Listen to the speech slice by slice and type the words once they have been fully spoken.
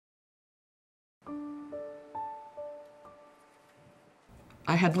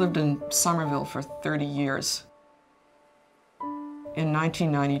I had lived in Somerville for 30 years. In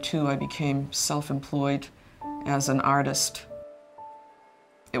 1992, I became self-employed as an artist.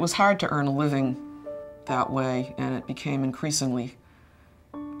 It was hard to earn a living that way, and it became increasingly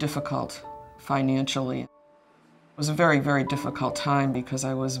difficult financially. It was a very, very difficult time because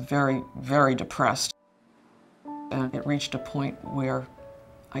I was very, very depressed. And it reached a point where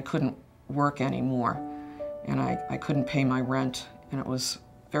I couldn't work anymore, and I couldn't pay my rent, and it was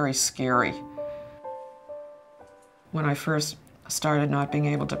very scary. When I first started not being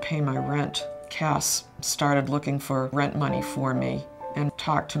able to pay my rent, Cass started looking for rent money for me and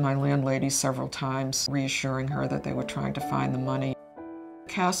talked to my landlady several times, reassuring her that they were trying to find the money.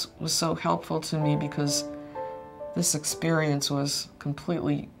 Cass was so helpful to me because this experience was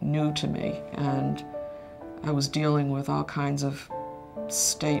completely new to me, and I was dealing with all kinds of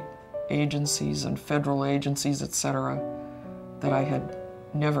state agencies and federal agencies, etc., that I had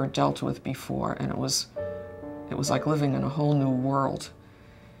never dealt with before, and it was like living in a whole new world.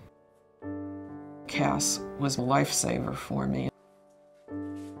 Cass was a lifesaver for me.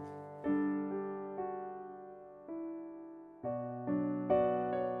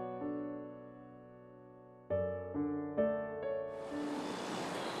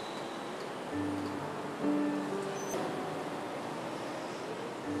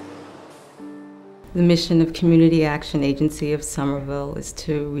 The mission of Community Action Agency of Somerville is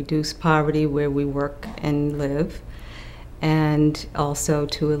to reduce poverty where we work and live, and also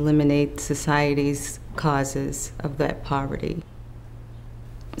to eliminate society's causes of that poverty.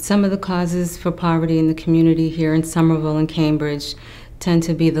 Some of the causes for poverty in the community here in Somerville and Cambridge tend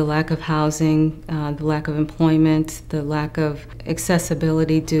to be the lack of housing, the lack of employment, the lack of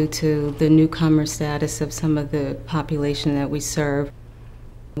accessibility due to the newcomer status of some of the population that we serve.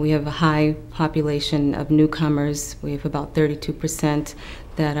 We have a high population of newcomers. We have about 32%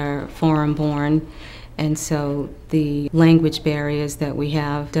 that are foreign-born, and so the language barriers that we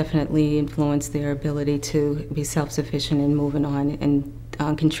have definitely influence their ability to be self-sufficient and moving on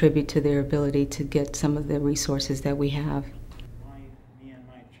and contribute to their ability to get some of the resources that we have.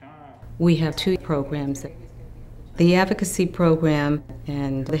 We have two programs, the advocacy program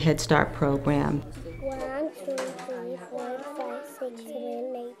and the Head Start program.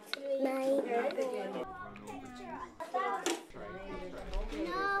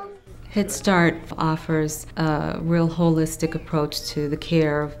 Head Start offers a real holistic approach to the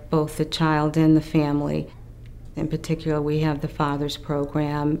care of both the child and the family. In particular, we have the Fathers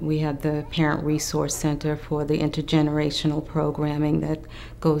Program, we have the Parent Resource Center for the intergenerational programming that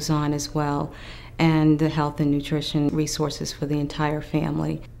goes on as well, and the health and nutrition resources for the entire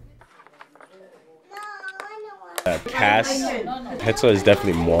family. Cass, Head Start is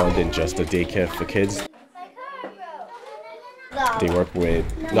definitely more than just a daycare for kids. They work with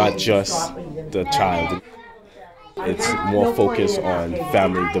not just the child, it's more focused on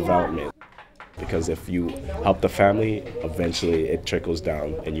family development. Because if you help the family, eventually it trickles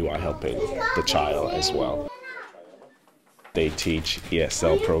down and you are helping the child as well. They teach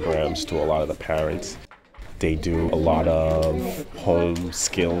ESL programs to a lot of the parents. They do a lot of home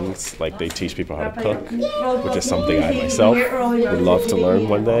skills, like they teach people how to cook, which is something I myself would love to learn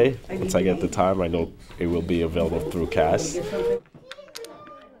one day. Once I get the time, I know it will be available through Cass.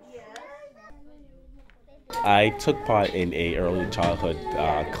 I took part in a early childhood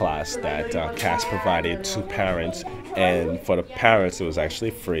class that Cass provided to parents, and for the parents it was actually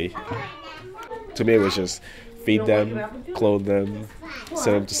free. To me it was just feed them, clothe them,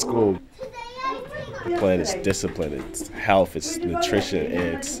 send them to school. The plan is discipline, it's health, it's nutrition,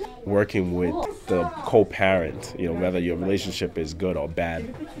 it's working with the co-parent, whether your relationship is good or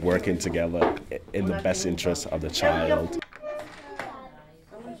bad, working together in the best interest of the child.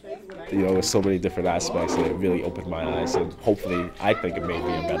 There's so many different aspects, and it really opened my eyes, and hopefully I think it made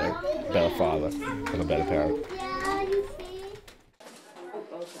me a better father and a better parent.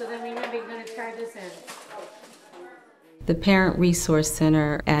 So then remember, you're going to try this in. The Parent Resource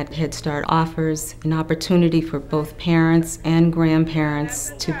Center at Head Start offers an opportunity for both parents and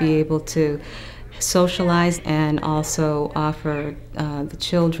grandparents to be able to socialize, and also offer the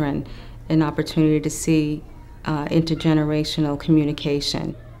children an opportunity to see intergenerational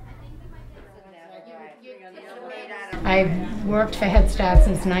communication. I've worked for Head Start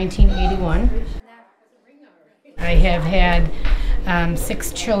since 1981. I have had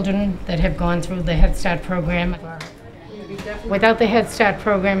 6 children that have gone through the Head Start program. Without the Head Start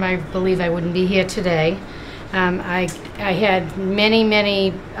program, I believe I wouldn't be here today. I had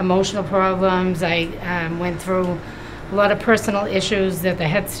many emotional problems. I went through a lot of personal issues that the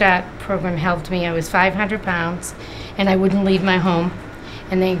Head Start program helped me. I was 500 pounds, and I wouldn't leave my home.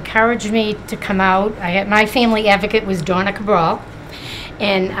 and they encouraged me to come out. My family advocate was Donna Cabral,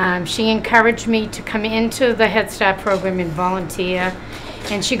 and she encouraged me to come into the Head Start program and volunteer,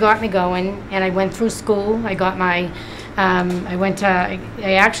 and she got me going, and I went through school. I got my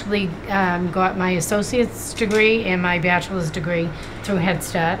I actually got my associate's degree and my bachelor's degree through Head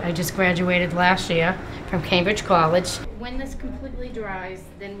Start. I just graduated last year from Cambridge College. When this completely dries,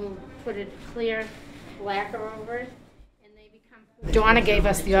 then we'll put a clear lacquer over it, and they become... Donna gave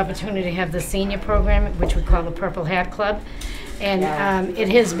us the opportunity to have the senior program, which we call the Purple Hat Club, and it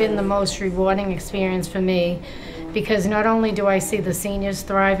has been the most rewarding experience for me, because not only do I see the seniors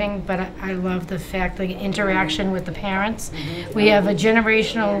thriving, but I love the fact, the interaction with the parents. We have a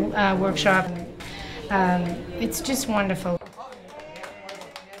generational workshop. It's just wonderful.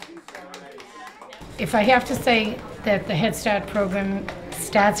 If I have to say that the Head Start program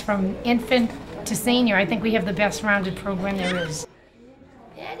starts from infant to senior, I think we have the best rounded program there is.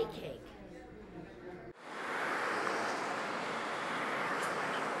 Patty cake.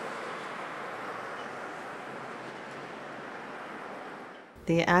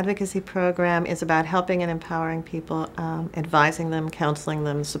 The advocacy program is about helping and empowering people, advising them, counseling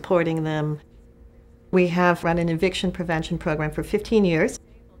them, supporting them. We have run an eviction prevention program for 15 years.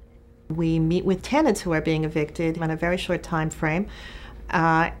 We meet with tenants who are being evicted on a very short time frame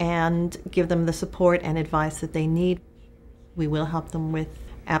and give them the support and advice that they need. We will help them with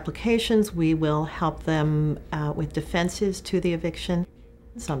applications. We will help them with defenses to the eviction.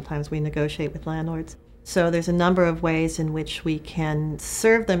 Sometimes we negotiate with landlords. So there's a number of ways in which we can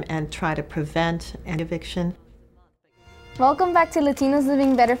serve them and try to prevent an eviction. Welcome back to Latinos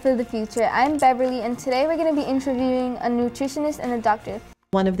Living Better for the Future. I'm Beverly, and today we're going to be interviewing a nutritionist and a doctor.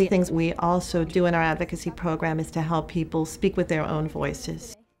 One of the things we also do in our advocacy program is to help people speak with their own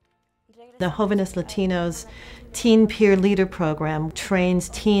voices. The Jovenes Latinos Teen Peer Leader Program trains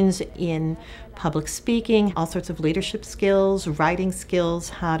teens in public speaking, all sorts of leadership skills, writing skills,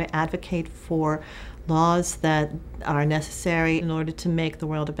 how to advocate for laws that are necessary in order to make the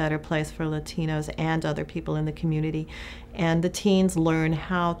world a better place for Latinos and other people in the community. And the teens learn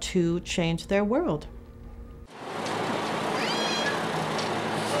how to change their world.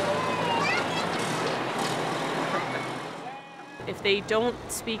 If they don't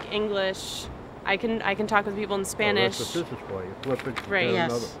speak English, I can talk with people in Spanish. Well, that's what this is for. You flip it. Right.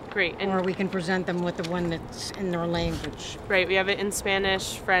 Yes. Great. And or we can present them with the one that's in their language. Right. We have it in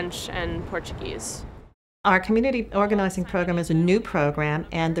Spanish, French, and Portuguese. Our community organizing program is a new program,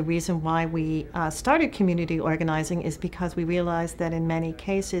 and the reason why we started community organizing is because we realized that in many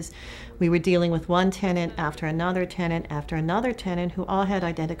cases we were dealing with one tenant after another tenant after another tenant who all had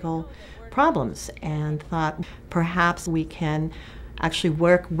identical problems, and thought perhaps we can actually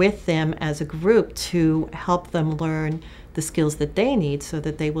work with them as a group to help them learn the skills that they need so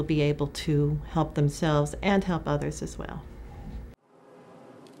that they will be able to help themselves and help others as well.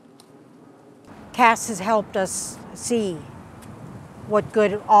 Cass has helped us see what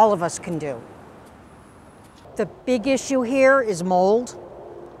good all of us can do. The big issue here is mold,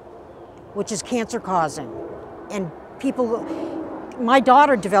 which is cancer causing. And my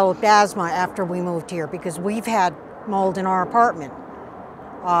daughter developed asthma after we moved here because we've had mold in our apartment.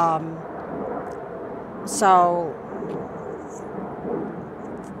 So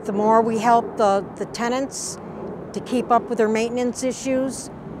the more we help the tenants to keep up with their maintenance issues,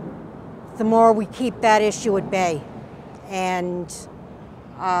 the more we keep that issue at bay. And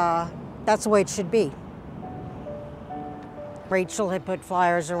that's the way it should be. Rachel had put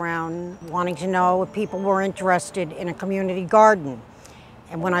flyers around wanting to know if people were interested in a community garden.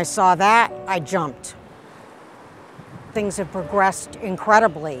 And when I saw that, I jumped. Things have progressed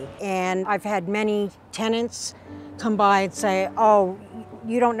incredibly. And I've had many tenants come by and say, oh,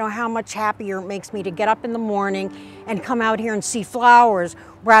 you don't know how much happier it makes me to get up in the morning and come out here and see flowers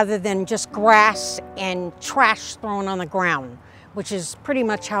rather than just grass and trash thrown on the ground, which is pretty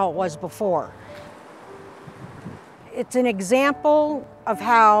much how it was before. It's an example of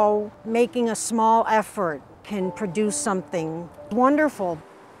how making a small effort can produce something wonderful.